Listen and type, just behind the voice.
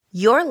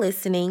You're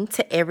listening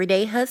to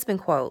Everyday Husband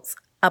Quotes,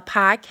 a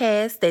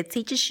podcast that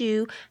teaches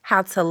you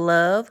how to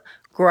love,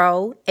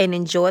 grow, and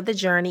enjoy the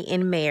journey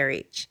in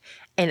marriage.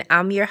 And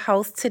I'm your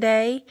host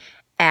today,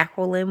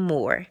 Aquilyn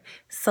Moore.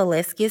 So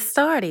let's get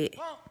started.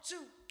 1, 2,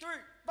 3,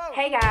 4.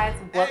 Hey guys,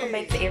 welcome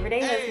back to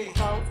Everyday Husband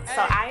Quotes.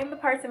 So I am the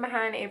person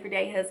behind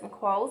Everyday Husband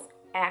Quotes,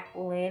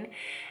 Aquilyn.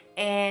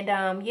 And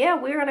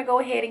we're going to go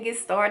ahead and get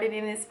started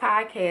in this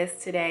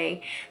podcast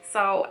today.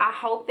 So I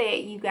hope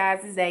that you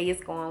guys' day is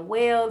going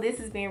well. This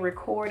is being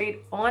recorded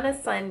on a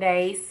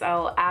Sunday.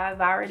 So I've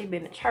already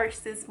been to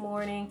church this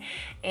morning.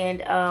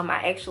 And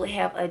I actually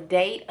have a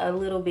date a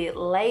little bit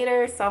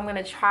later. So I'm going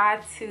to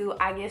try to,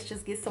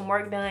 just get some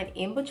work done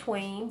in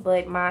between.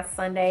 But my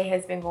Sunday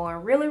has been going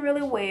really,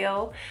 really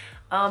well.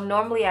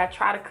 Normally I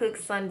try to cook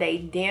Sunday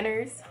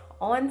dinners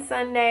on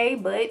Sunday,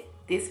 but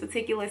this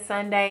particular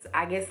Sunday,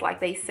 I guess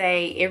like they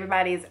say,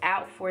 everybody is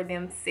out for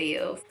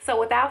themselves. So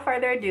without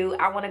further ado,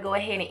 I want to go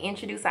ahead and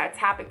introduce our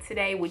topic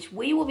today, which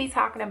we will be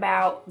talking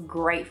about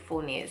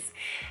gratefulness.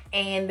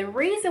 And the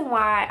reason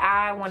why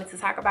I wanted to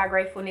talk about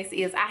gratefulness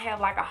is I have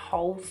like a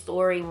whole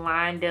story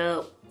lined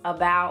up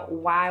about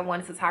why I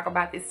wanted to talk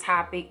about this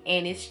topic.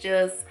 And it's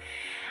just,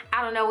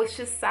 I don't know, it's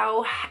just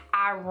so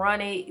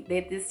ironic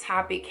that this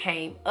topic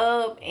came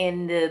up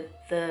and the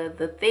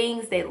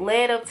things that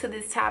led up to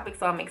this topic.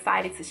 So I'm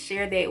excited to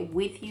share that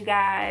with you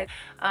guys.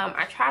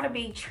 I try to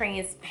be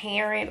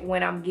transparent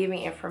when I'm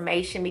giving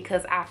information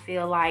because I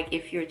feel like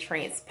if you're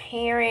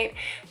transparent,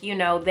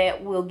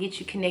 that will get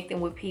you connecting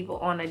with people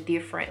on a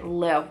different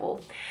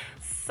level.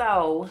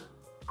 So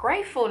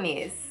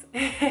gratefulness.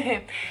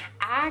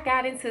 I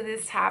got into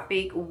this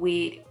topic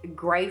with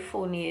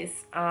gratefulness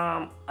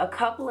a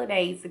couple of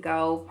days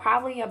ago,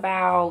 probably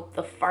about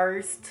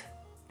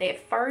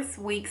that first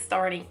week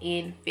starting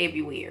in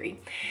February.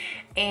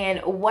 And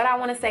what I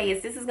want to say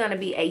is this is going to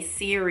be a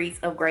series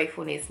of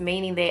gratefulness,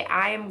 meaning that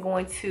I am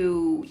going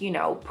to,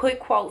 put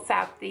quotes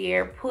out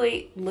there,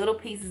 put little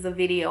pieces of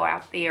video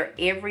out there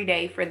every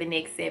day for the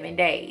next 7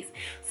 days.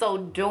 So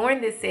during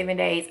this 7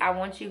 days, I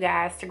want you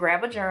guys to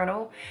grab a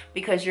journal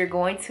because you're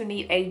going to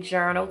need a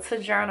journal to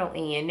journal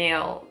in.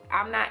 Now,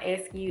 I'm not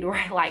asking you to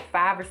write like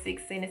 5 or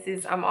 6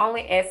 sentences. I'm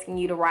only asking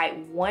you to write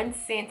 1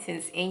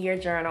 sentence in your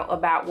journal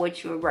about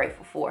what you are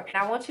grateful for. And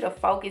I want you to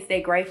focus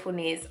that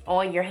gratefulness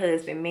on your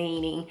husband,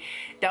 meaning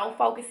don't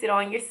focus it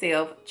on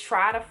yourself.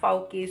 Try to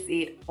focus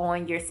it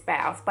on your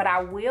spouse. But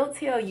I will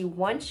tell you,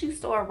 once you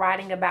start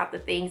writing about the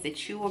things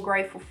that you are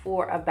grateful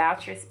for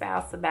about your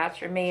spouse, about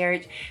your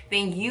marriage,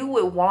 then you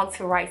would want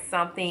to write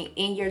something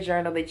in your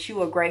journal that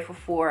you are grateful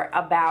for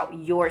about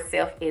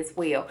yourself as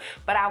well.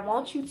 But I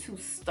want you to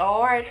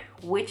start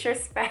with your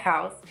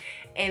spouse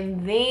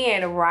and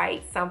then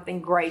write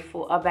something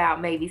grateful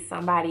about maybe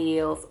somebody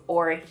else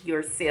or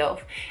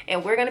yourself.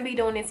 And we're going to be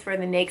doing this for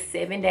the next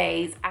 7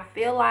 days. I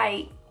feel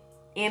like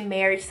in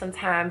marriage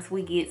sometimes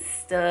we get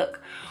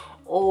stuck,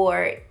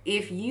 or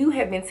if you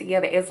have been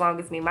together as long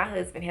as me and my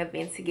husband have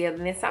been together,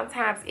 then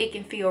sometimes it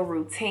can feel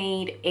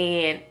routine.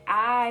 And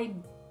I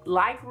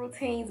like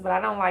routines, but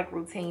I don't like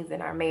routines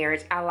in our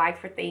marriage. I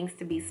like for things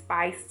to be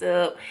spiced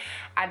up.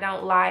 I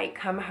don't like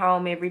coming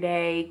home every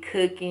day,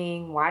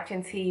 cooking,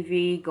 watching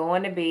TV,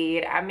 going to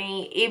bed. I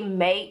mean, it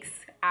makes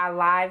our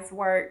lives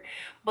work,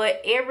 but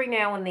every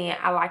now and then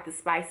I like to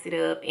spice it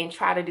up and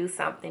try to do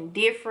something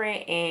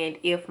different. And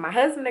if my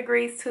husband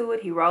agrees to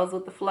it, he rolls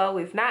with the flow.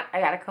 If not, I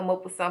got to come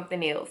up with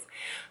something else.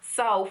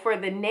 So for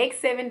the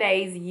next 7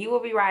 days, you will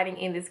be writing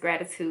in this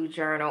gratitude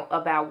journal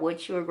about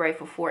what you are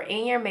grateful for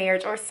in your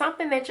marriage, or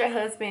something that your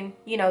husband,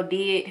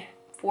 did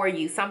for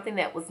you, something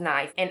that was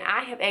nice. And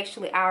I have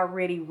actually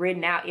already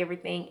written out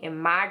everything in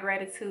my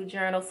gratitude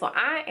journal. So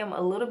I am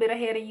a little bit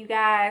ahead of you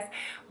guys.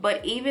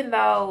 But even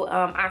though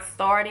I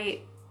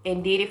started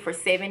and did it for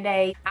 7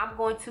 days, I'm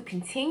going to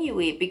continue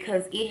it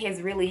because it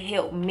has really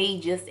helped me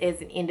just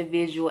as an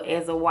individual,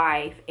 as a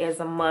wife, as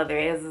a mother,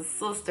 as a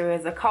sister,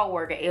 as a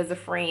coworker, as a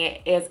friend,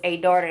 as a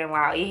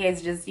daughter-in-law. It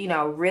has just,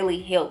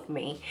 really helped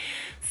me.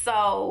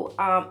 So,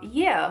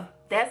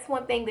 that's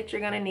one thing that you're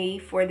going to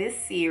need for this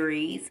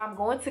series. I'm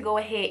going to go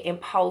ahead and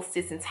post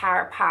this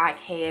entire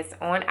podcast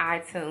on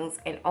iTunes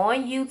and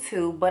on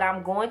YouTube, but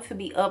I'm going to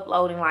be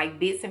uploading like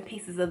bits and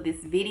pieces of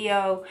this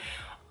video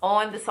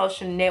on the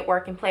social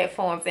networking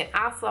platforms. And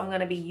also I'm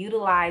going to be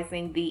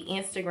utilizing the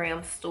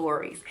Instagram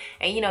stories.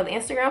 And the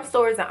Instagram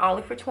stories are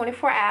only for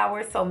 24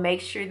 hours. So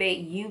make sure that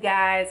you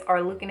guys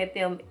are looking at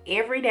them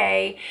every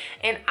day.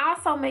 And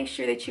also make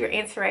sure that you're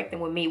interacting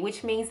with me,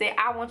 which means that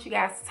I want you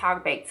guys to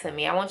talk back to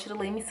me. I want you to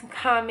leave me some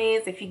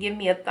comments if you give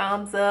me a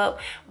thumbs up.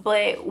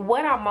 But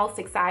what I'm most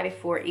excited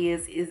for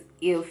is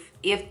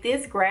if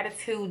this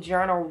gratitude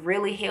journal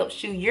really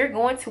helps you, you're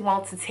going to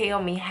want to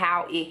tell me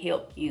how it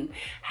helped you,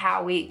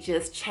 how it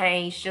just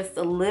changed just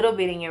a little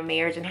bit in your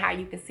marriage, and how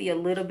you can see a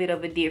little bit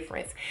of a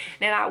difference.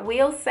 Now, I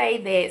will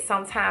say that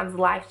sometimes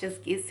life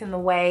just gets in the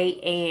way,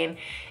 and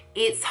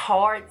it's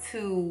hard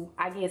to,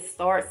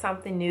 start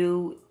something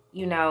new.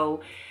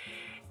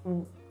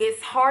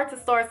 It's hard to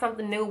start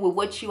something new with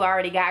what you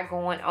already got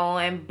going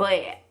on,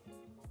 but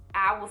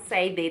I will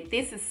say that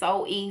this is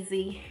so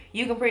easy.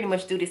 You can pretty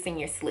much do this in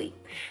your sleep.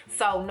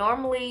 So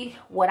normally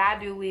what I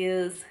do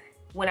is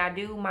when I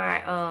do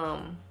my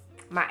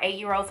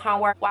 8-year-old's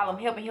homework, while I'm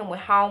helping him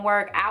with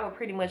homework, I would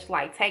pretty much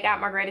like take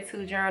out my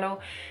gratitude journal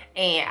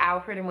and I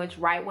would pretty much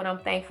write what I'm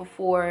thankful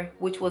for,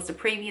 which was the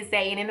previous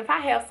day. And then if I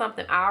have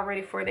something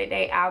already for that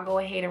day, I'll go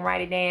ahead and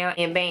write it down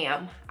and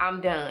bam, I'm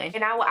done.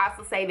 And I will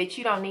also say that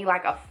you don't need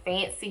like a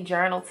fancy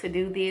journal to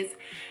do this.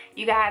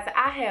 You guys,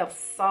 I have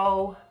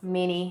so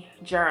many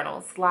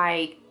journals.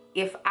 Like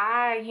if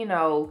I,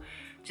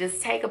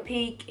 just take a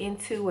peek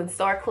into and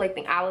start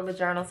collecting all of the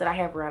journals that I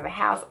have around the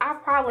house, I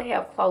probably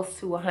have close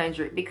to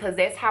 100 because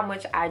that's how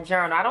much I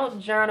journal. I don't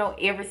journal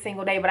every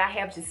single day, but I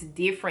have just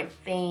different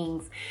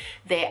things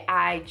that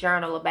I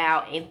journal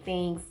about and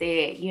things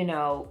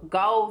that,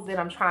 goals that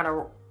I'm trying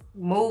to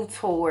move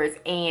towards.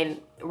 And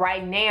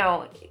right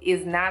now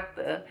is not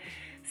the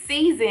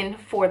season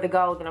for the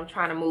goal that I'm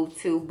trying to move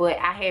to, but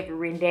I have it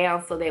written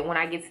down so that when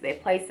I get to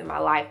that place in my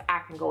life, I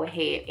can go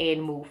ahead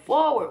and move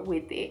forward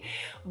with it.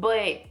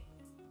 But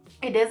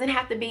it doesn't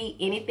have to be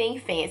anything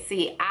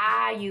fancy.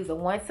 I use a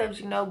one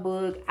subject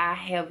notebook. I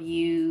have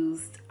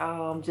used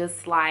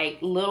just like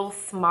little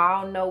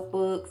small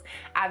notebooks.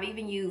 I've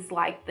even used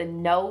like the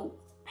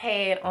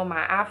notepad on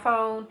my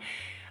iPhone.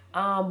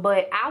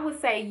 But I would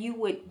say you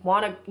would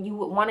want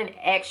an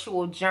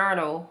actual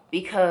journal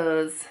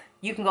because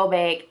you can go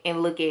back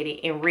and look at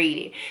it and read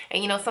it.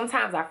 And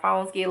sometimes our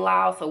phones get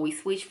lost, so we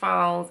switch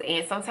phones,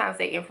 and sometimes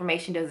that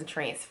information doesn't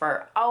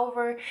transfer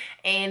over.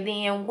 And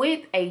then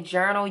with a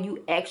journal,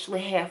 you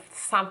actually have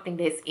something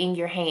that's in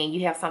your hand.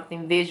 You have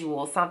something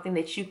visual, something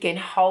that you can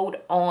hold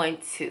on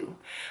to.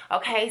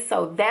 Okay,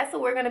 so that's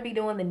what we're gonna be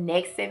doing the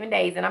next 7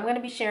 days. And I'm gonna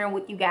be sharing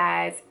with you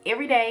guys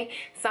every day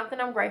something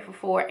I'm grateful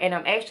for. And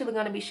I'm actually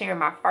gonna be sharing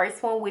my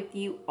first one with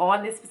you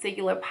on this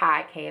particular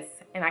podcast.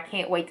 And I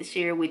can't wait to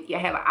share it with you. I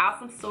have an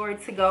awesome story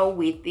to go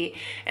with it.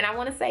 And I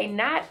want to say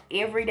not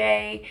every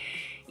day,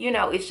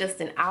 it's just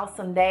an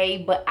awesome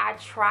day, but I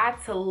try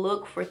to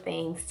look for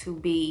things to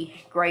be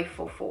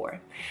grateful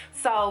for.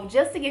 So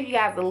just to give you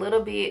guys a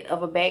little bit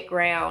of a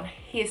background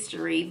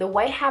history, the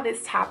way how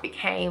this topic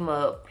came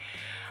up,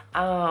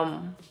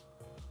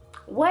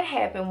 what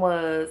happened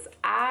was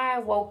I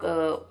woke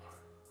up,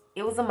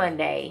 it was a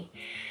Monday,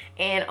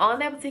 and on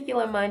that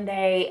particular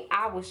Monday,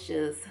 I was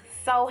just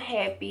so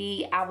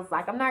happy. I was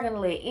like, I'm not gonna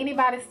let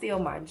anybody steal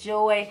my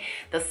joy.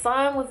 The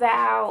sun was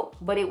out,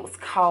 but it was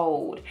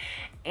cold.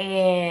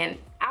 And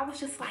I was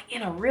just like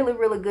in a really,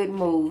 really good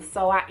mood.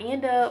 So I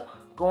end up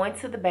going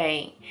to the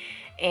bank.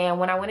 And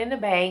when I went in the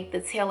bank, the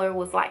teller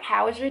was like,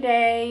 how was your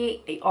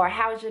day? Or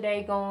how's your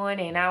day going?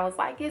 And I was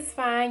like, it's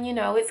fine.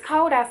 It's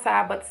cold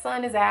outside, but the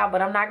sun is out,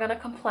 but I'm not going to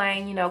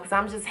complain, because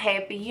I'm just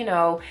happy,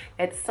 that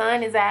the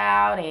sun is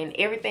out and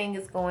everything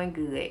is going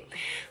good.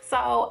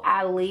 So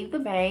I leave the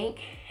bank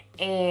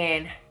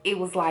and it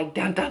was like,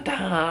 dun, dun,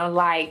 dun.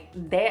 Like,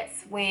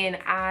 that's when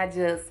I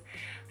just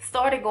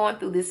started going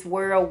through this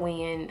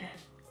whirlwind,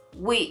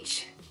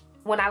 which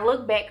when I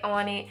look back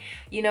on it,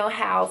 you know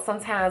how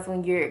sometimes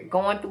when you're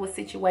going through a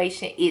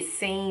situation, it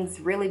seems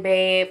really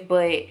bad,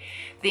 but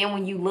then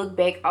when you look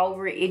back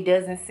over it, it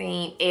doesn't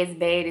seem as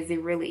bad as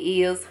it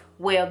really is.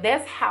 Well,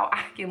 that's how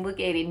I can look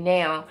at it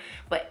now.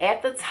 But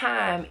at the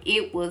time,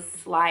 it was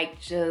like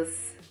just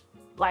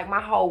like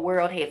my whole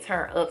world had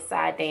turned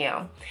upside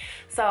down.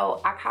 So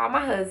I called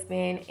my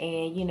husband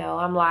and,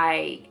 I'm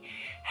like,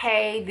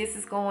 hey, this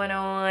is going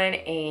on.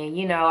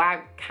 And,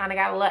 I kind of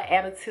got a little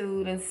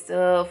attitude and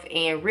stuff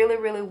and really,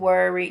 really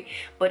worried.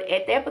 But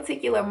at that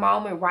particular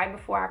moment, right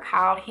before I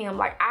called him,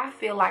 like, I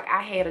feel like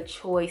I had a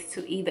choice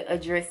to either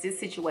address this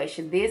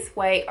situation this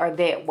way or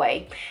that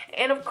way.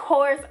 And of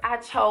course, I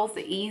chose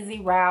the easy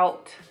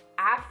route.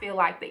 I feel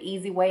like the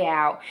easy way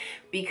out,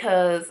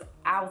 because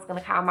I was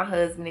gonna call my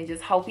husband and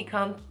just hope he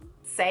comes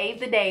save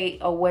the day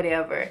or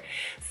whatever.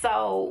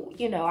 So,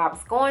 I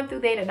was going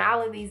through that and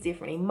all of these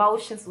different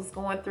emotions was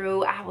going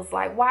through. I was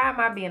like, why am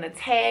I being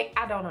attacked?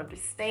 I don't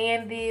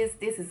understand this.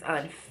 This is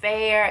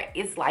unfair.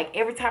 It's like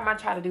every time I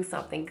try to do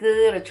something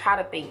good or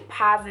try to think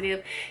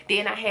positive,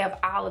 then I have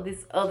all of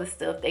this other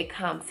stuff that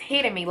comes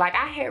hitting me. Like,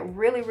 I had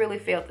really, really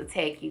felt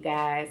attacked, you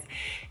guys.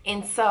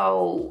 And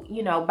so,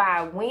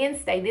 by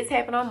Wednesday, this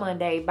happened on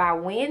Monday. By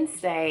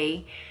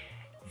Wednesday,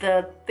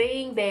 the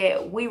thing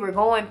that we were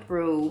going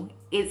through,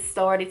 it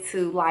started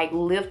to like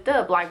lift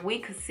up, like we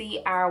could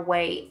see our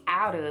way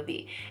out of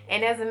it.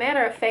 And as a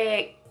matter of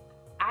fact,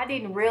 I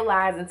didn't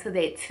realize until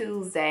that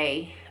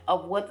Tuesday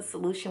of what the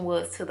solution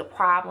was to the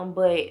problem,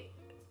 but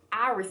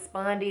I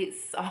responded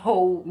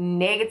so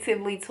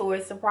negatively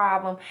towards the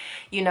problem.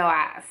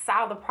 I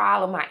saw the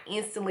problem, I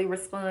instantly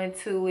responded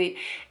to it,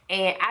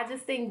 and I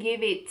just didn't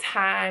give it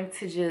time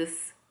to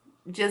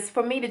just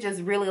for me to just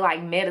really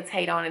like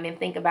meditate on it and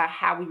think about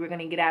how we were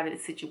going to get out of the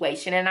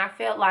situation. And I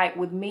felt like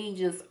with me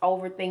just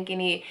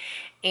overthinking it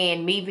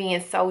and me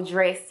being so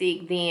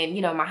drastic, then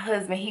my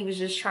husband, he was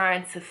just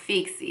trying to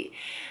fix it.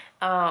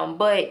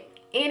 But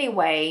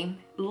anyway,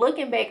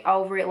 looking back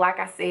over it, like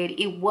I said,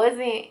 it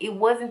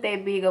wasn't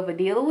that big of a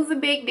deal. It was a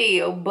big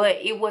deal, but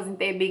it wasn't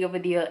that big of a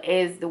deal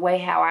as the way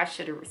how I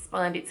should have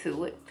responded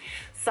to it.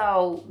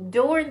 So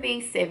during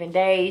these 7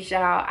 days,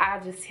 y'all,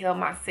 I just tell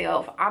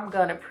myself I'm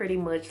gonna pretty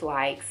much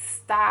like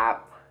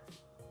stop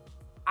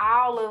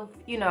all of,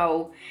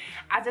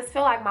 I just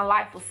feel like my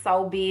life was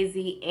so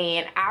busy,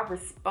 and I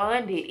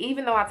responded,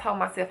 even though I told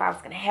myself I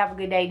was gonna have a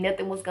good day,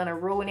 nothing was gonna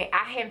ruin it.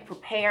 I hadn't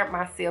prepared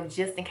myself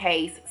just in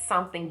case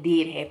something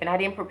did happen. I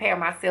didn't prepare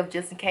myself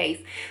just in case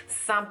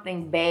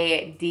something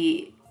bad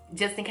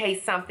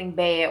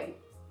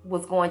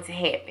was going to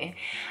happen.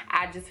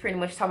 I just pretty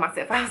much told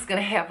myself I was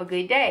gonna have a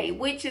good day,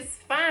 which is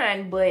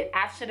fine, but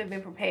I should have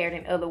been prepared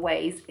in other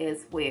ways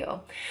as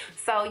well.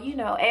 So,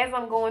 as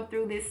I'm going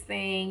through this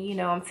thing,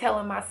 I'm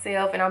telling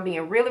myself, and I'm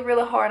being really,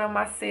 really hard on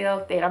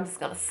myself, that I'm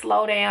just gonna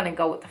slow down and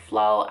go with the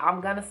flow.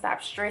 I'm gonna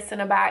stop stressing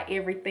about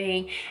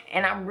everything,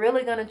 and I'm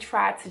really gonna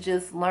try to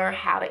just learn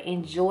how to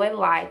enjoy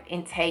life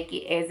and take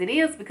it as it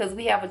is, because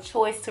we have a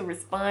choice to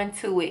respond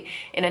to it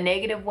in a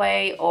negative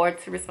way or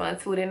to respond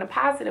to it in a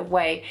positive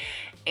way.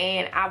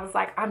 And I was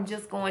like, I'm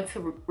just going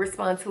to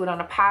respond to it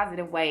on a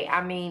positive way.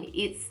 I mean,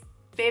 it's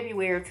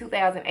February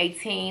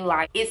 2018.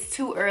 Like, it's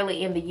too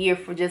early in the year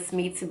for just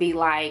me to be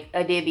like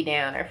a Debbie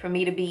Downer, for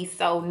me to be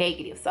so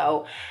negative.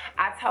 So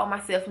I told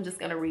myself I'm just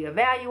going to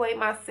reevaluate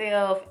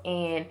myself,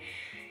 and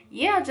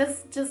yeah,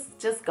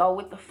 just go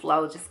with the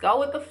flow. Just go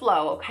with the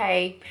flow,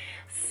 okay?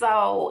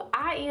 So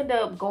I end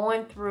up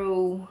going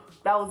through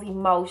those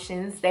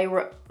emotions. They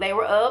were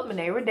up and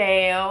they were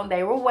down.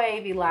 They were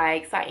wavy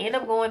like. So I end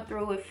up going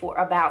through it for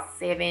about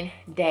 7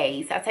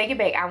 days. I take it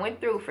back. I went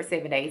through it for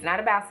 7 days,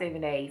 not about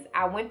 7 days.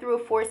 I went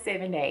through it for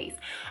 7 days.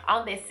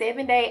 On that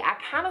 7th day, I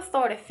kind of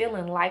started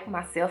feeling like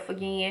myself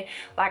again.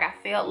 Like, I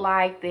felt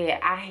like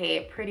that I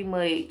had pretty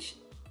much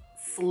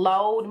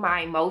slowed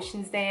my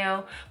emotions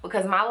down,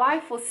 because my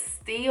life was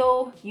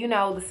still,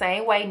 the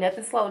same way.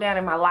 Nothing slowed down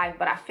in my life,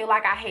 but I feel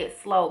like I had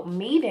slowed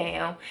me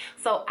down.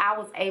 So I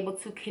was able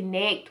to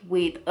connect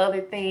with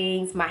other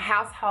things. My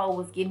household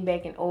was getting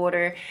back in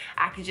order.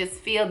 I could just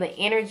feel the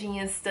energy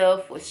and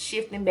stuff was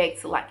shifting back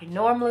to like it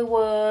normally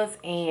was.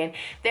 And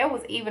there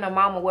was even a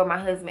moment where my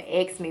husband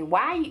asked me,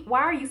 why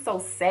are you so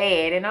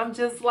sad? And I'm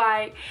just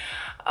like,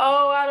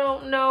 oh, I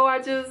don't know. I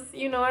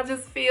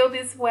just feel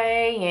this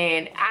way.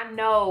 And I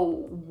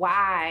know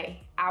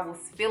why I was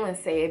feeling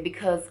sad,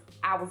 because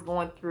I was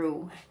going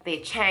through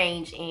that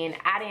change, and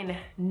I didn't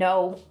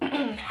know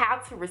how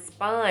to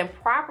respond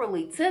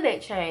properly to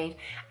that change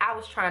I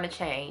was trying to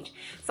change.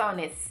 So on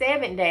that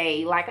 7th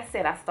day, like I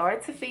said, I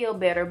started to feel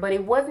better, but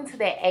it wasn't to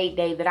that 8th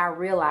day that I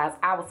realized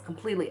I was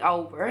completely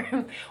over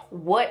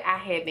what I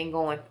had been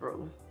going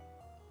through.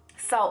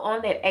 So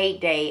on that 8th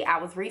day, I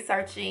was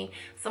researching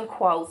some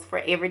quotes for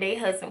Everyday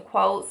Husband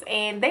quotes,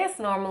 and that's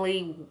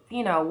normally,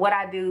 what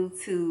I do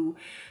to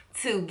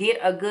get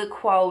a good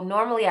quote.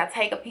 Normally, I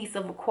take a piece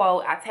of a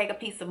quote, I take a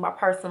piece of my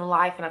personal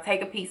life, and I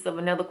take a piece of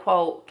another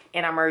quote,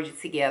 and I merge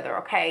it together,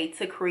 okay,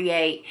 to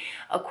create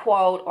a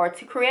quote or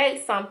to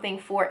create something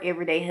for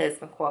Everyday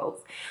Husband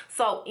quotes.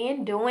 So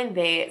in doing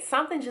that,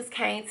 something just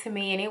came to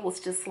me, and it was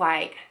just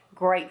like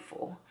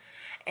grateful,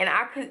 and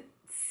I could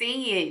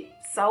see it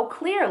so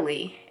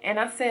clearly. And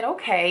I said,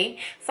 okay.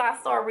 So I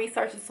started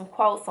researching some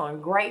quotes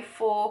on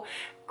gratefulness,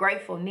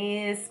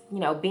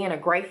 being a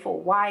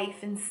grateful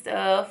wife and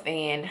stuff.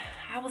 And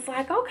I was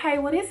like, okay,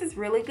 well, this is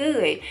really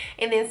good.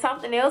 And then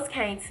something else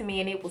came to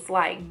me, and it was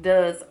like,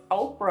 does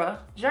Oprah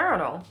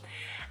journal?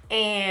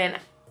 And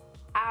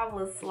I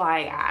was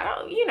like, I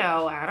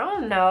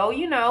don't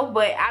know,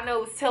 but I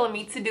know it was telling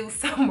me to do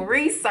some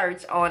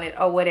research on it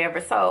or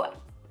whatever. So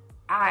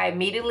I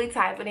immediately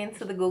typed it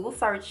into the Google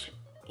search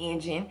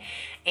engine,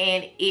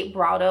 and it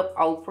brought up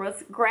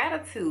Oprah's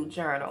gratitude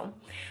journal.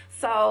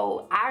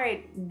 So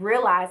I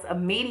realized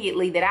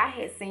immediately that I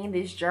had seen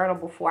this journal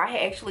before. I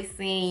had actually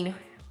seen,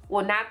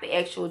 well, not the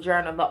actual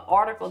journal, the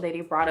article that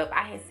it brought up.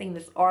 I had seen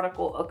this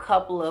article a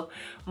couple of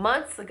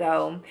months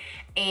ago,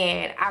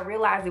 and I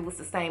realized it was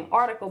the same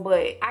article,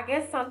 but I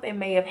guess something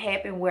may have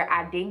happened where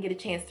I didn't get a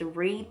chance to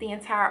read the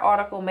entire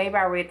article. Maybe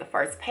I read the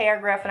first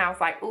paragraph and I was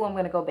like, oh, I'm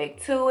gonna go back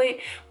to it.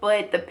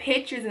 But the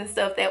pictures and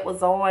stuff that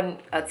was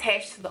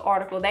attached to the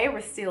article, they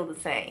were still the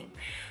same.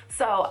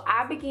 So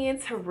I began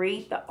to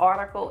read the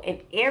article, and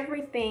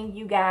everything,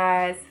 you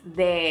guys,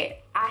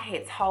 that I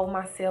had told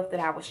myself that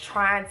I was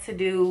trying to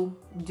do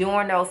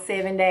during those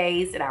 7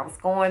 days that I was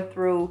going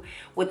through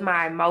with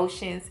my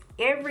emotions,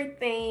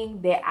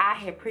 everything that I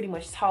had pretty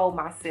much told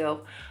myself,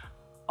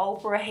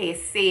 Oprah had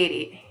said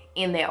it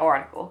in that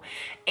article.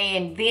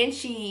 And then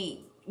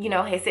she,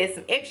 had said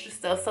some extra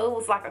stuff. So it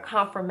was like a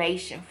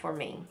confirmation for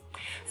me.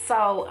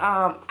 So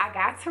I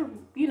got to,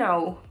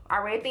 I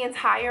read the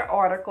entire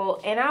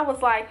article, and I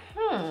was like,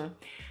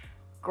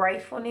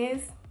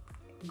 gratefulness,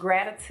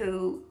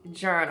 gratitude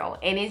journal.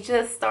 And it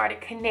just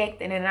started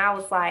connecting, and I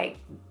was like,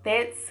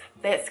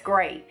 that's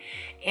great.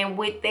 And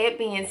with that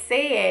being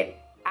said,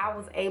 I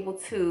was able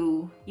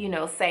to, you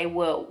know, say,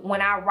 well,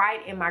 when I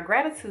write in my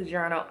gratitude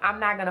journal, I'm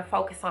not going to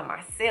focus on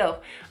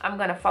myself. I'm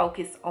going to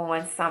focus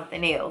on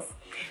something else.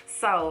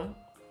 So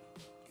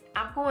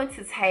I'm going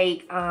to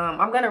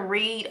I'm going to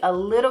read a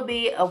little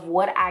bit of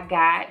what I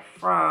got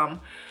from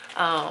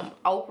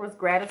Oprah's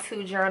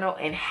gratitude journal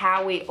and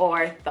how it,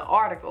 or the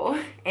article,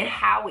 and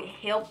how it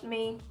helped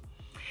me.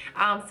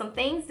 Some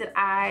things that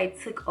I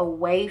took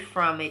away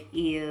from it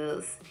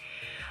is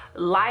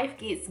life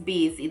gets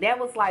busy. That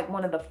was like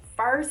one of the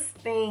first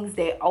things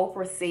that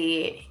Oprah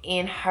said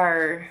in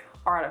her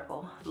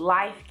article.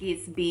 Life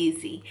gets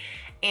busy.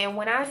 And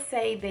when I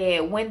say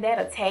that, when that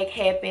attack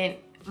happened,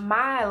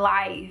 my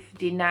life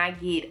did not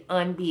get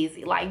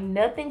unbusy. Like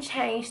nothing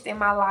changed in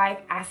my life.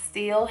 I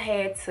still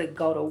had to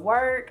go to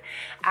work.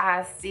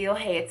 I still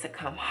had to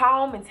come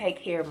home and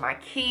take care of my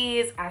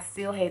kids. I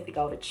still had to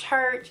go to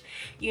church.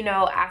 You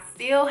know, I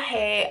still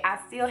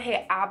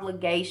had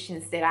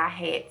obligations that I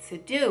had to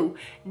do.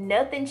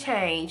 Nothing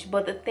changed,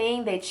 but the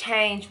thing that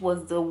changed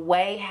was the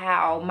way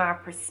how my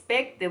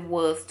perspective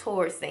was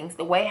towards things,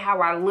 the way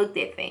how I looked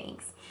at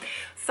things.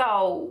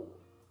 So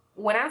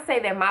when I say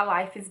that my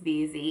life is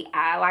busy,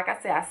 like I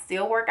said, I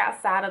still work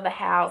outside of the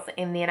house,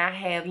 and then I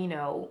have, you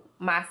know,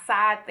 my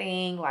side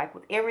thing, like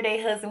with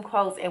Everyday Husband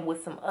Quotes and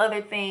with some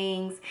other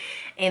things.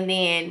 And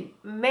then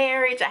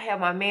marriage, I have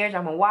my marriage.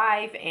 I'm a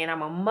wife and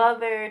I'm a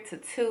mother to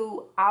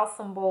 2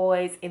 awesome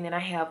boys. And then I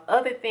have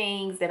other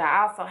things that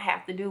I also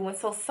have to do. And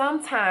so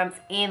sometimes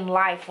in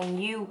life,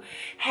 when you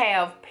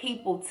have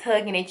people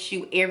tugging at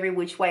you every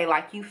which way,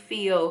 like you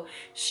feel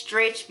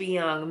stretched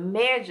beyond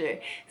measure,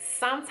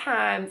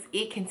 sometimes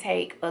it can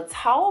take a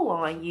toll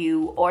on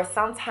you, or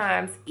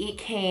sometimes it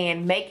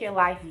can make your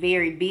life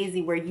very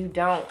busy where you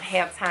don't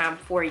have time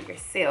for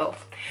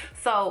yourself.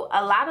 So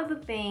a lot of the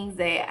things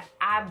that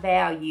I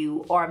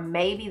value, or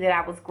maybe that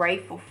I was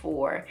grateful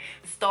for,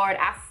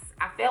 I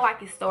felt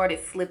like it started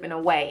slipping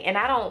away. And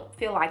I don't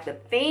feel like the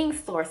things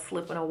start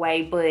slipping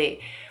away, but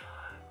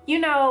you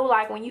know,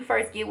 like when you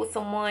first get with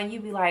someone, you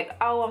be like,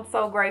 oh, I'm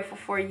so grateful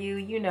for you.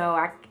 You know,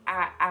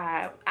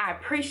 I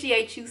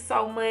appreciate you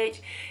so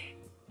much.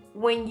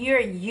 When you're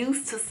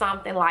used to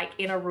something like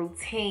in a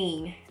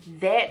routine,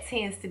 that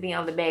tends to be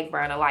on the back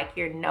burner. Like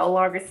you're no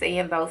longer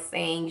saying those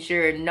things.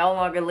 You're no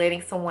longer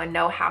letting someone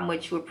know how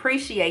much you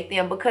appreciate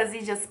them, because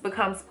it just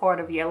becomes part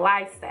of your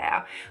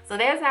lifestyle. So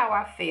that's how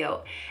I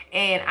felt.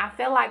 And I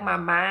felt like my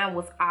mind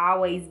was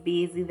always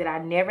busy, that I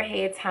never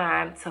had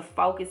time to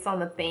focus on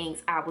the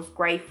things I was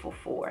grateful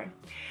for.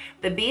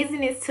 The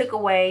busyness took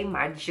away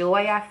my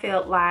joy, I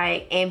felt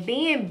like, and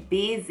being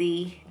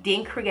busy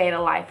didn't create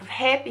a life of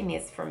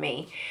happiness for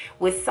me.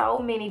 With so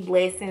many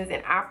blessings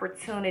and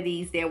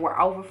opportunities that were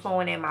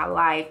overflowing in my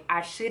life,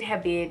 I should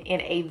have been in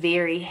a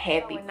very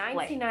happy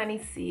place. In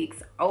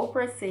 1996,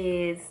 Oprah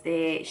says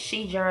that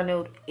she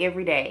journaled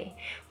every day.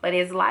 But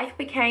as life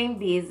became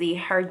busy,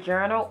 her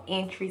journal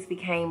entries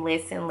became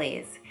less and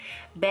less.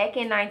 Back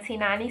in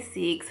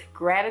 1996,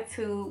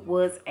 gratitude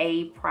was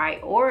a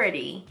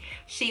priority.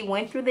 She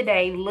went through the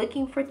day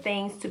looking for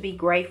things to be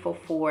grateful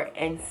for,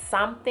 and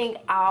something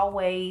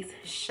always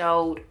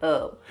showed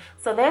up.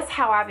 So that's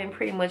how I've been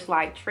pretty much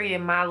like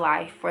treating my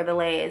life for the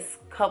last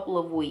couple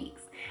of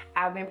weeks.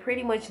 I've been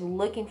pretty much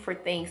looking for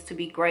things to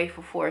be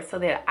grateful for so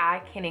that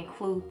I can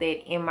include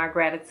that in my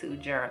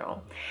gratitude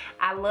journal.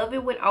 I love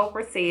it when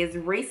Oprah says,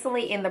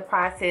 recently in the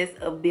process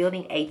of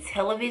building a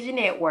television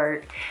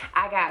network,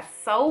 I got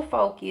so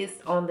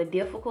focused on the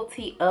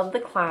difficulty of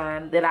the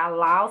climb that I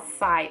lost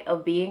sight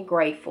of being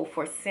grateful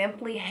for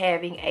simply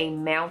having a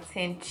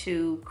mountain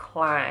to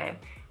climb.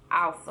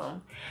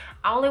 Awesome.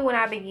 Only when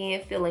I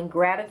began feeling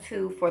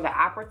gratitude for the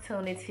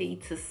opportunity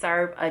to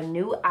serve a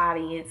new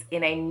audience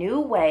in a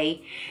new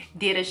way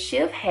did a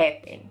shift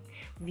happen.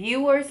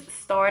 Viewers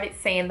started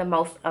saying the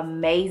most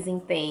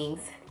amazing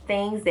things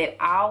that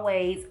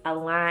always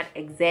align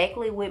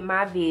exactly with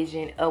my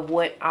vision of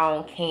what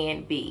OWN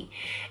can be.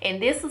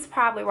 And this was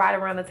probably right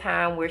around the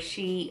time where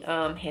she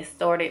has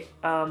started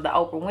the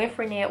Oprah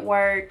Winfrey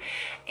Network.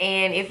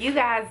 And if you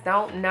guys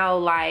don't know,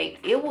 like,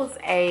 it was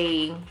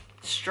a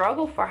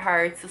struggle for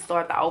her to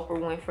start the Oprah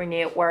Winfrey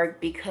Network,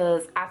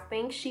 because I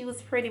think she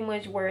was pretty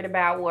much worried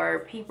about where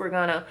people are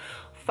gonna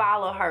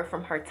follow her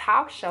from her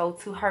talk show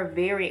to her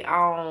very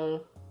own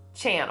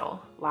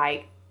channel.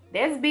 Like,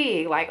 that's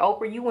big. Like,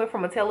 Oprah, you went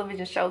from a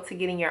television show to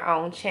getting your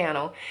own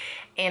channel.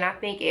 And I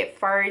think at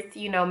first,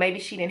 you know, maybe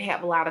she didn't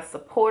have a lot of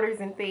supporters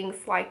and things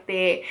like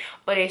that.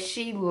 But as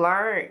she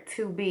learned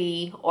to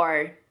be,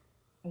 or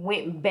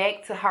went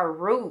back to her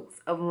roots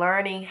of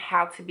learning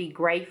how to be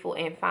grateful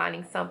and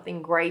finding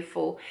something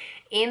grateful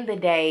in the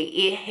day,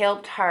 it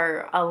helped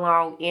her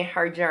along in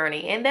her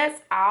journey. And that's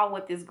all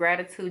what this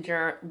gratitude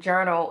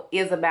journal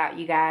is about,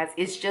 you guys.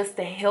 It's just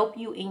to help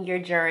you in your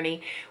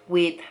journey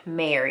with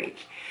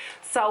marriage.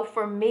 So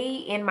for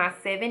me, in my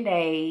 7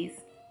 days,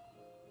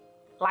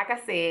 like I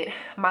said,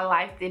 my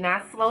life did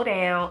not slow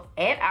down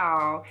at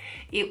all.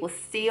 It was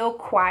still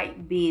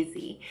quite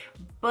busy.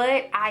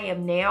 But I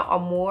am now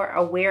more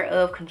aware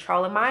of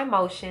controlling my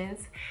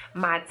emotions,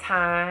 my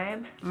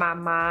time, my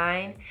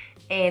mind,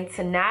 and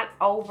to not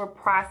over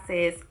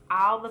process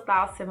all the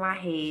thoughts in my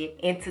head,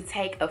 and to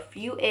take a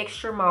few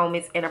extra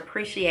moments and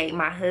appreciate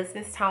my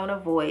husband's tone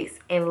of voice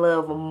and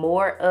love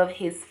more of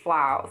his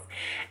flaws.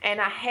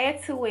 And I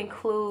had to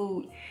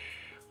include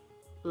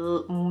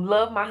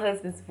love my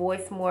husband's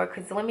voice more,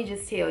 because let me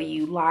just tell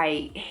you,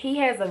 like, he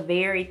has a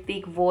very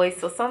thick voice.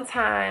 So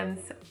sometimes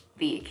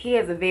he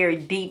has a very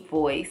deep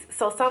voice,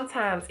 so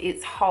sometimes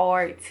it's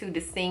hard to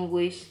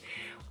distinguish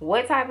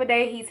what type of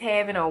day he's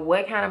having or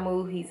what kind of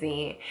mood he's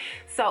in.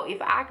 So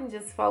if I can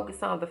just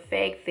focus on the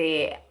fact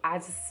that I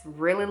just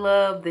really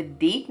love the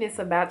deepness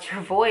about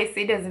your voice,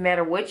 it doesn't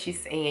matter what you're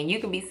saying.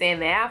 You can be saying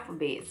the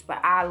alphabets, but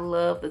I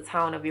love the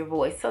tone of your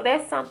voice. So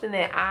that's something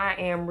that I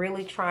am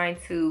really trying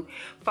to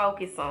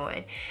focus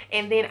on.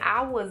 And then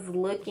I was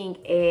looking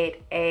at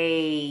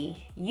a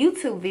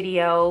YouTube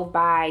video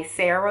by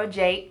Sarah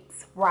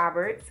Jakes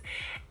Roberts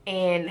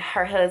and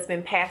her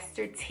husband,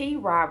 Pastor T.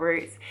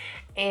 Roberts.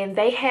 And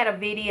they had a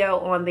video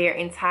on there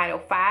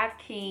entitled 5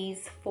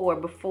 Keys for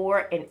Before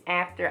and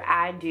After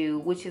I Do,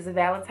 which is a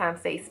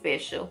Valentine's Day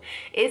special.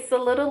 It's a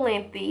little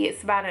lengthy.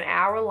 It's about an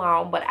hour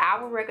long, but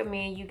I would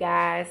recommend you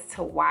guys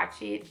to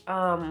watch it.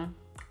 I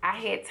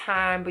had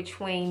time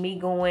between me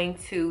going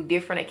to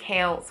different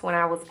accounts when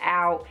I was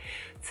out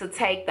to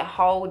take the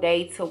whole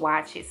day to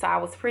watch it. So I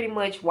was pretty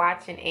much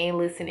watching and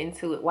listening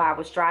to it while I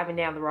was driving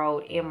down the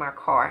road in my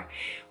car.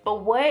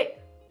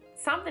 But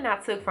something I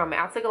took from it,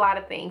 I took a lot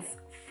of things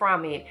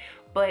from it,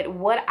 but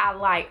what I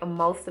like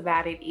most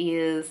about it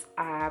is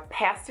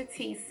Pastor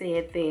T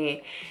said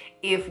that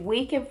if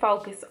we can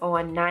focus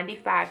on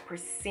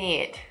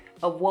 95%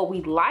 of what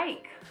we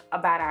like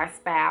about our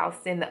spouse,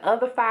 then the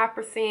other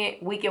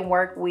 5% we can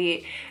work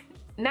with.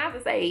 Not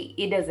to say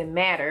it doesn't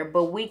matter,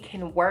 but we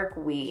can work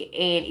with.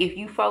 And if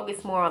you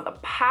focus more on the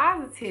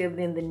positive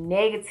than the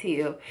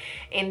negative,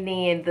 and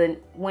then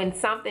when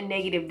something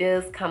negative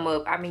does come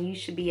up, I mean, you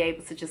should be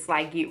able to just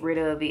like get rid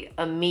of it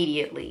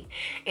immediately.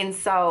 And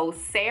so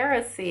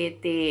Sarah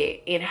said that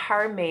in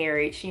her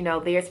marriage, you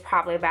know, there's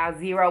probably about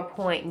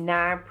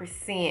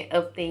 0.9%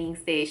 of things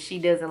that she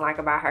doesn't like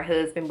about her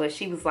husband, but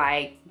she was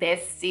like,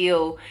 that's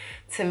still,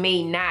 to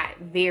me, not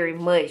very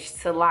much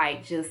to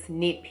like just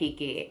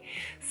nitpick it.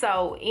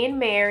 So in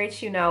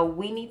marriage, you know,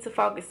 we need to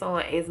focus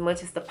on as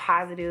much as the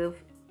positive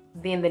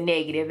than the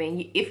negative.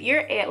 And if you're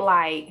at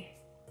like,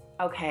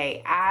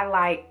 okay, I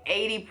like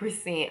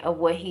 80% of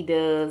what he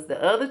does,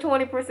 the other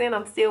 20%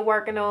 I'm still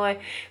working on,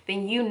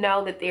 then you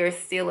know that there's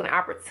still an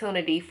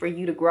opportunity for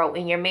you to grow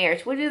in your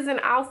marriage, which is an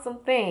awesome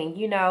thing.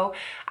 You know,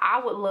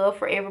 I would love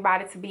for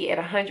everybody to be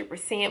at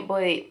 100%,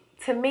 but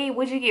to me,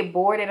 would you get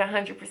bored at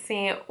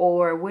 100%,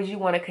 or would you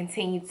want to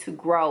continue to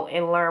grow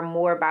and learn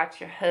more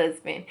about your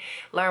husband,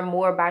 learn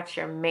more about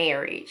your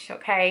marriage?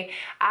 Okay,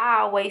 I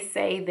always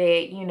say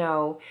that, you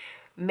know,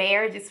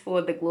 marriage is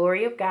for the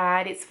glory of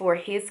God. It's for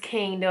his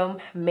kingdom.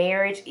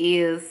 Marriage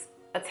is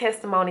a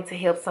testimony to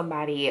help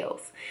somebody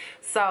else.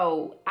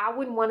 So I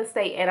wouldn't want to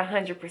stay at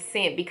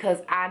 100%, because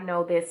I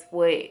know that's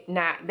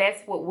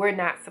what we're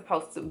not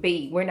supposed to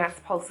be. We're not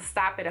supposed to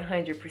stop at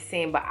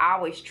 100%, but I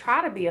always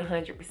try to be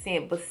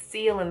 100%, but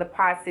still in the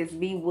process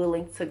be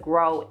willing to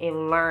grow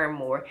and learn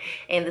more.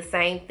 And the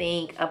same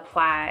thing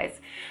applies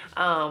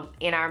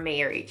in our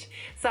marriage.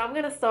 So I'm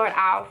going to start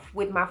off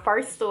with my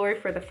first story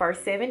for the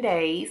first 7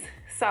 days.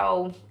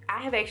 So I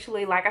have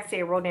actually, like I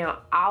said, wrote down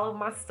all of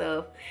my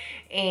stuff,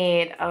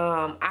 and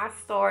I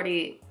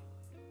started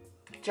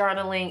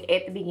journaling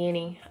at the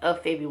beginning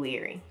of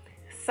February.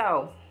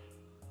 So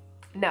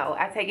no,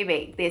 I take it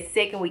back. The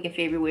second week in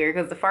February,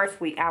 because the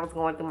first week I was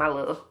going through my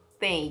little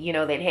thing, you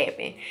know, that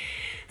happened.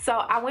 So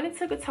I went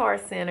into Guitar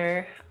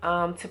Center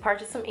to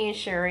purchase some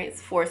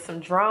insurance for some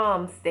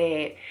drums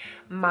that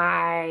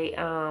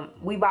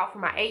we bought for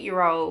my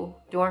 8-year-old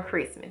during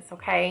Christmas.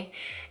 Okay.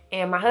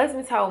 And my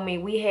husband told me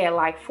we had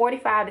like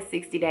 45 to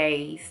 60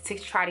 days to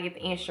try to get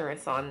the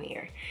insurance on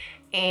there.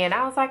 And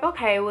I was like,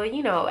 okay, well,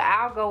 you know,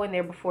 I'll go in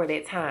there before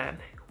that time.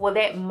 Well,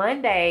 that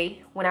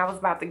Monday, when I was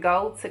about to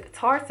go to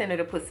Guitar Center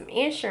to put some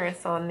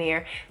insurance on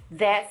there,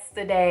 that's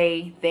the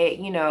day that,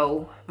 you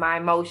know, my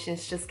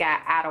emotions just got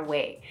out of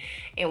whack.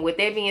 And with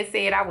that being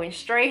said, I went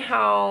straight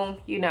home.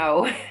 You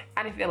know,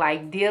 I didn't feel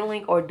like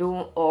dealing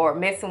or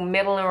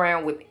meddling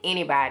around with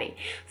anybody.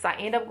 So I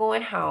ended up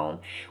going home.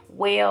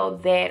 Well,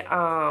 that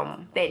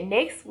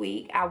next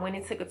week, I went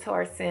into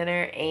Guitar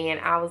Center and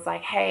I was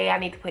like, hey, I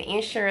need to put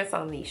insurance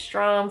on these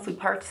drums. We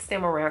purchased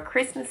them around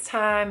Christmas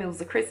time. It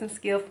was a Christmas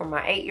gift for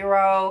my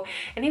 8-year-old.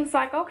 And he was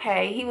like,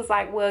 okay. He was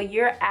like, well,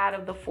 you're out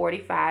of the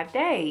 45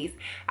 days.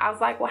 I was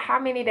like, well, how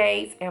many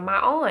days am I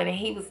on? And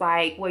he was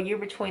like, well, you're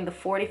between the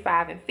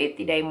 45 and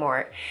 50 day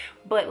mark.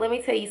 But let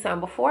me tell you something.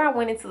 Before I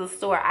went into the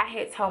store, I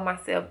had told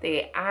myself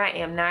that I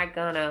am not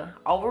gonna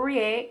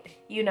overreact.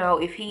 You know,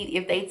 if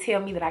they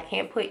tell me that I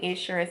can't put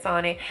insurance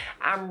on it,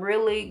 I'm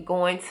really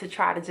going to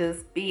try to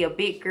just be a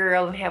big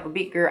girl and have a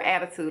big girl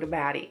attitude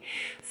about it.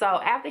 So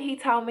after he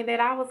told me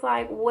that, I was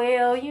like,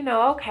 well, you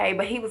know, okay.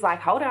 But he was like,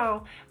 hold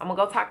on, I'm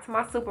gonna go talk to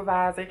my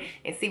supervisor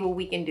and see what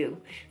we can do.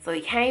 So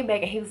he came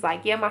back and he was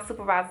like, yeah, my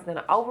supervisor's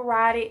gonna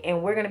override it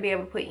and we're gonna be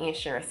able to put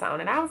insurance on.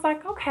 And I was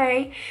like,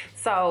 okay.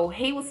 So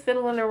he was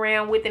fiddling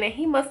around with it, and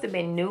he must have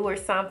been new or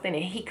something,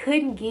 and he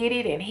couldn't get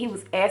it, and he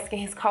was asking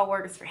his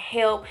coworkers for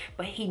help,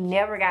 but he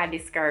never got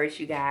discouraged,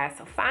 you guys.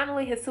 So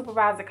finally his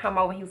supervisor come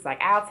over. He was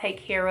like, I'll take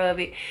care of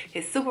it.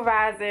 His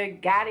supervisor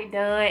got it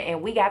done,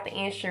 and we got the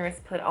insurance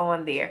put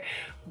on there.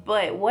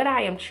 But what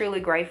I am truly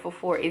grateful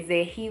for is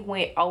that he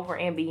went over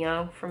and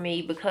beyond for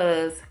me,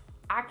 because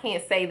I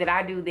can't say that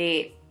I do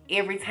that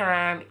every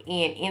time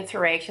in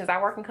interactions.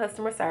 I work in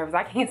customer service.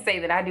 I can't say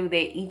that I do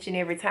that each and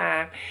every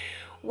time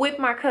with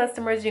my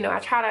customers. You know, I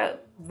try to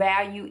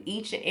value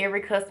each and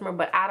every customer,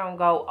 but I don't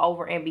go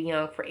over and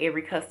beyond for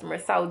every customer.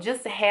 So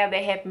just to have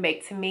that happen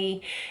back to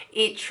me,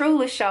 it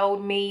truly showed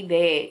me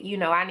that, you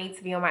know, I need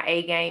to be on my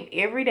A game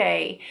every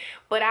day.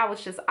 But I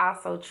was just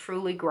also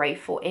truly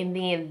grateful. And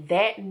then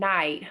that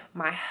night,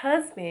 my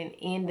husband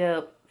ended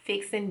up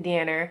fixing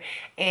dinner,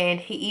 and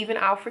he even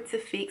offered to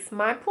fix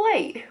my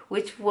plate,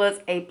 which was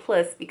a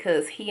plus,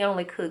 because he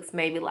only cooks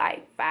maybe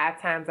like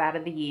 5 times out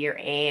of the year,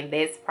 and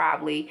that's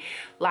probably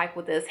like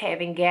with us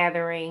having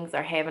gatherings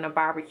or having a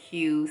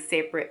barbecue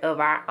separate of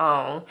our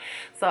own.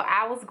 So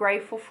I was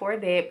grateful for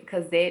that,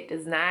 because that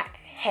does not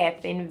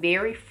happen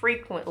very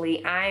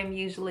frequently. I am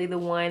usually the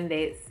one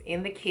that's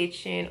in the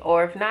kitchen,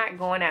 or if not,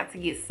 going out to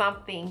get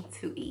something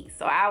to eat.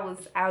 So I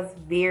was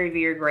very,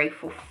 very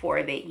grateful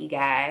for that, you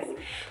guys.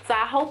 So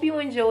I hope you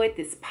enjoyed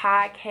this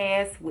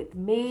podcast with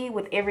me,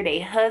 with Everyday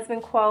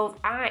Husband Quotes.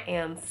 I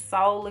am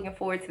so looking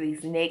forward to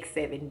these next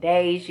 7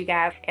 days, you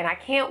guys, and I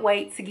can't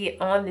wait to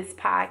get on this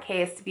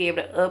podcast to be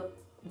able to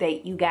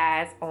update you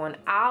guys on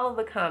all of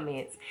the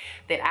comments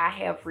that I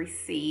have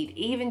received,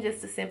 even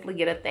just to simply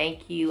get a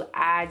thank you.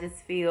 I just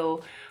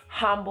feel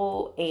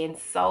humble and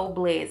so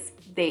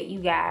blessed that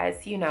you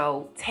guys, you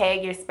know,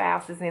 tag your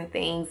spouses and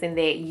things, and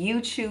that you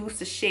choose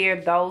to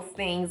share those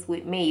things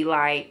with me.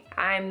 Like,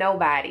 I am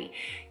nobody,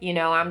 you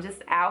know, I'm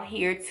just out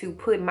here to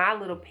put my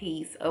little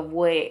piece of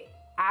what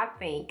I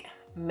think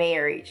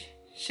marriage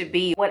should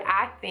be, what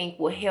I think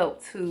will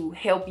help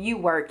you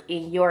work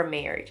in your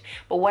marriage.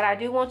 But what I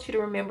do want you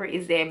to remember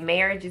is that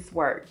marriage is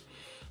work.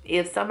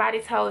 If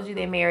somebody told you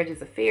that marriage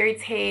is a fairy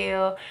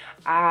tale,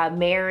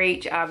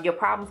 your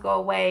problems go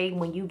away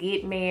when you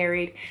get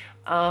married,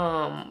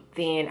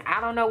 then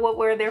I don't know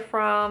where they're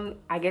from.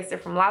 I guess they're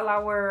from La La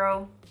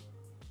World,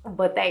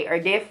 but they are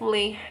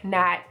definitely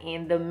not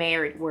in the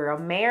married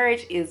world.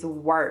 Marriage is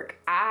work.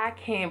 I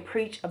can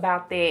preach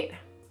about that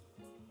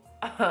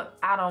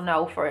I don't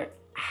know for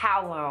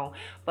how long,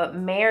 but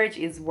marriage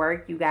is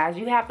work, you guys.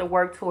 You have to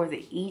work towards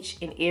it each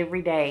and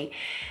every day.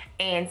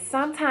 And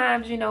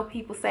sometimes, you know,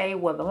 people say,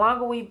 well, the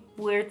longer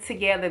we're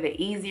together, the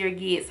easier it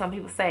gets. Some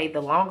people say the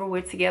longer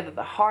we're together,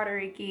 the harder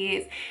it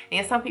gets.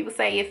 And some people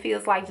say it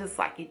feels like just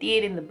like it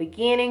did in the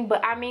beginning.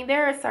 But I mean,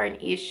 there are certain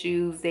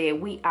issues that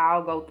we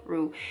all go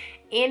through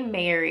in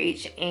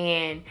marriage,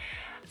 and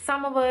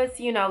some of us,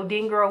 you know,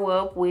 didn't grow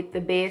up with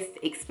the best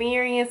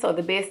experience or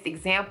the best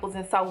examples,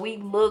 and so we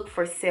look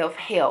for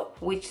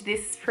self-help, which this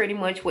is pretty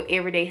much what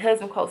Everyday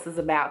Husband Quotes is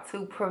about,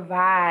 to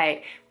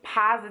provide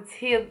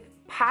positiveness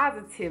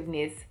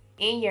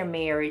in your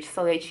marriage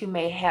so that you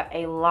may have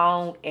a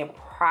long and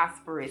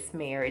prosperous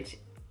marriage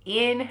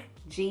in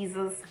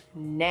Jesus'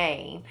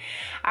 name.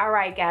 All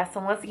right, guys.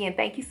 So once again,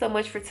 thank you so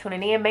much for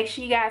tuning in. Make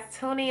sure you guys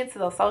tune in to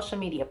those social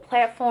media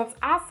platforms.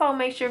 Also,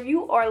 make sure if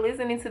you are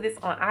listening to this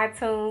on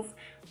iTunes,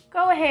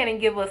 go ahead and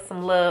give us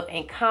some love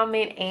and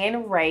comment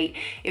and rate.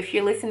 If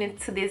you're listening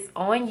to this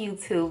on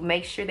YouTube,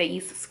 make sure that you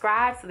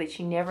subscribe so that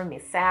you never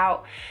miss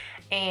out.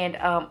 And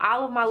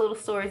all of my little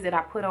stories that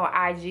I put on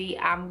IG,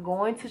 I'm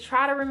going to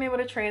try to remember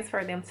to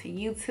transfer them to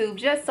YouTube,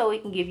 just so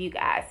it can give you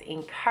guys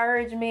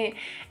encouragement.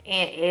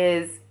 And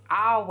as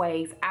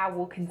always, I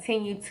will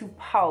continue to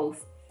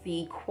post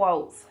the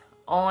quotes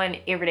on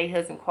Everyday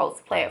Husband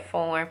Quotes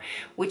platform,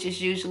 which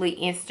is usually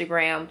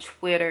Instagram,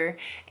 Twitter,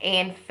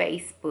 and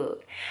Facebook.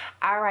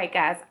 All right,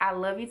 guys, I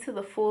love you to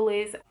the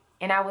fullest,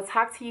 and I will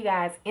talk to you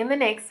guys in the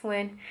next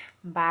one.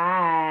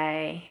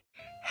 Bye.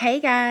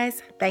 Hey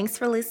guys, thanks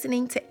for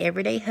listening to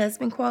Everyday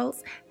Husband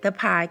Quotes, the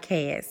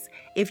podcast.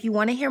 If you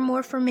want to hear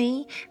more from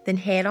me, then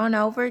head on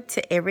over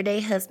to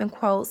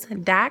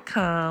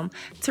everydayhusbandquotes.com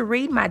to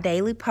read my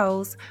daily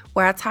posts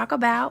where I talk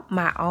about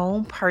my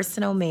own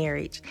personal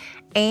marriage.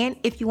 And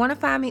if you want to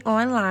find me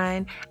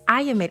online,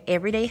 I am at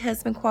Everyday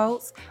Husband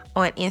Quotes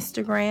on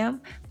Instagram,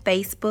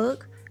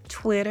 Facebook,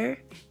 Twitter,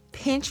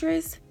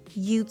 Pinterest,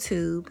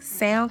 YouTube,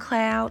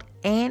 SoundCloud,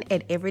 and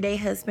at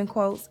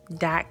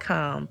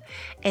everydayhusbandquotes.com.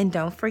 And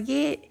don't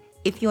forget,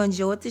 If you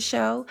enjoyed the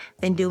show,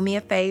 then do me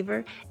a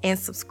favor and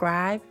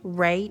subscribe,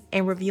 rate,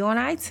 and review on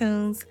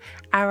iTunes.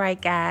 All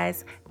right,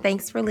 guys,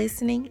 thanks for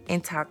listening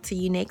and talk to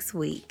you next week.